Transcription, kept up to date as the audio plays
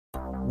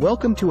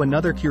Welcome to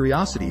another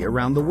curiosity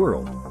around the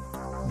world.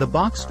 The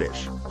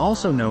boxfish,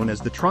 also known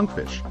as the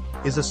trunkfish,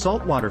 is a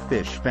saltwater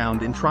fish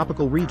found in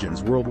tropical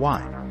regions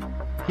worldwide.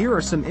 Here are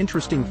some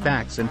interesting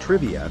facts and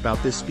trivia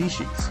about this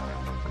species.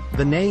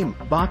 The name,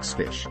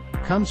 boxfish,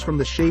 comes from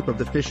the shape of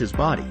the fish's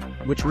body,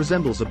 which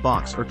resembles a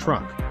box or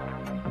trunk.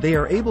 They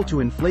are able to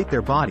inflate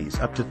their bodies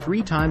up to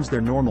 3 times their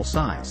normal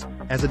size,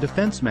 as a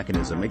defense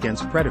mechanism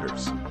against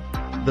predators.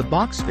 The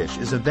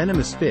boxfish is a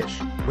venomous fish,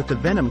 with the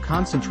venom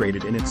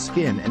concentrated in its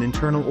skin and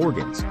internal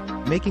organs,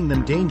 making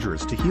them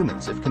dangerous to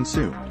humans if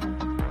consumed.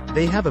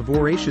 They have a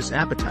voracious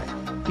appetite,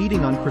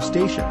 feeding on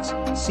crustaceans,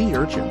 sea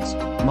urchins,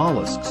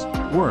 mollusks,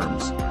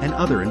 worms, and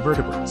other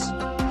invertebrates.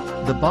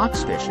 The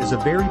boxfish is a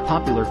very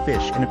popular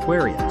fish in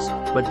aquariums,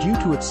 but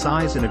due to its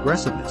size and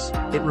aggressiveness,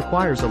 it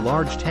requires a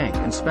large tank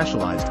and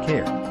specialized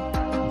care.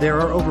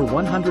 There are over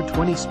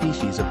 120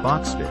 species of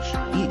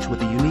boxfish, each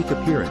with a unique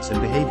appearance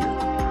and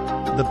behavior.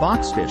 The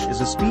boxfish is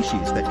a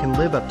species that can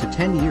live up to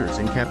 10 years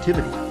in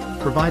captivity,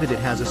 provided it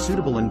has a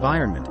suitable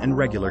environment and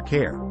regular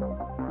care.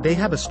 They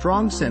have a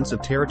strong sense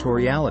of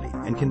territoriality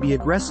and can be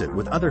aggressive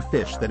with other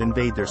fish that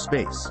invade their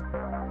space.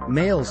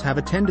 Males have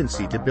a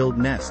tendency to build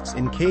nests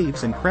in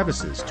caves and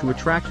crevices to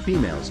attract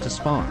females to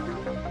spawn.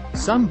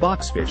 Some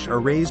boxfish are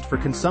raised for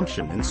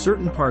consumption in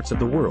certain parts of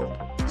the world,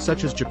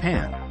 such as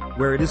Japan,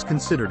 where it is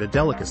considered a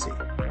delicacy.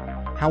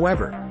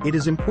 However, it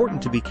is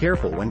important to be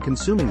careful when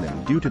consuming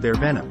them due to their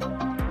venom.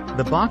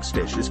 The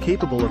boxfish is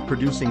capable of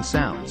producing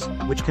sounds,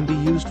 which can be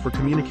used for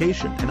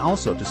communication and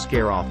also to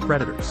scare off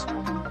predators.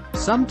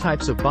 Some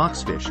types of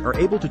boxfish are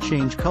able to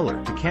change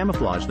color to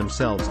camouflage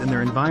themselves in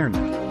their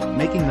environment,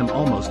 making them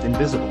almost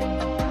invisible.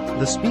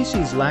 The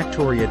species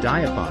Lactoria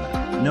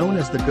diaphana, known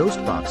as the ghost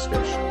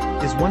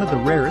boxfish, is one of the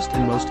rarest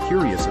and most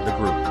curious of the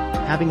group,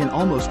 having an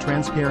almost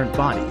transparent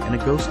body and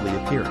a ghostly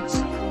appearance.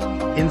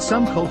 In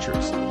some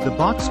cultures, the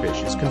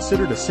boxfish is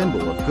considered a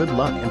symbol of good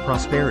luck and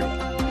prosperity.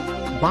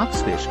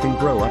 Boxfish can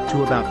grow up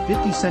to about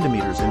 50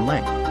 centimeters in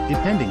length,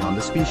 depending on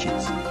the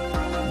species.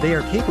 They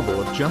are capable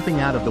of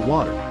jumping out of the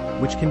water,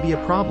 which can be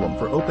a problem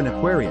for open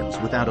aquariums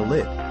without a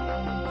lid.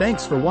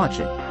 Thanks for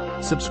watching.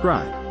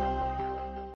 Subscribe.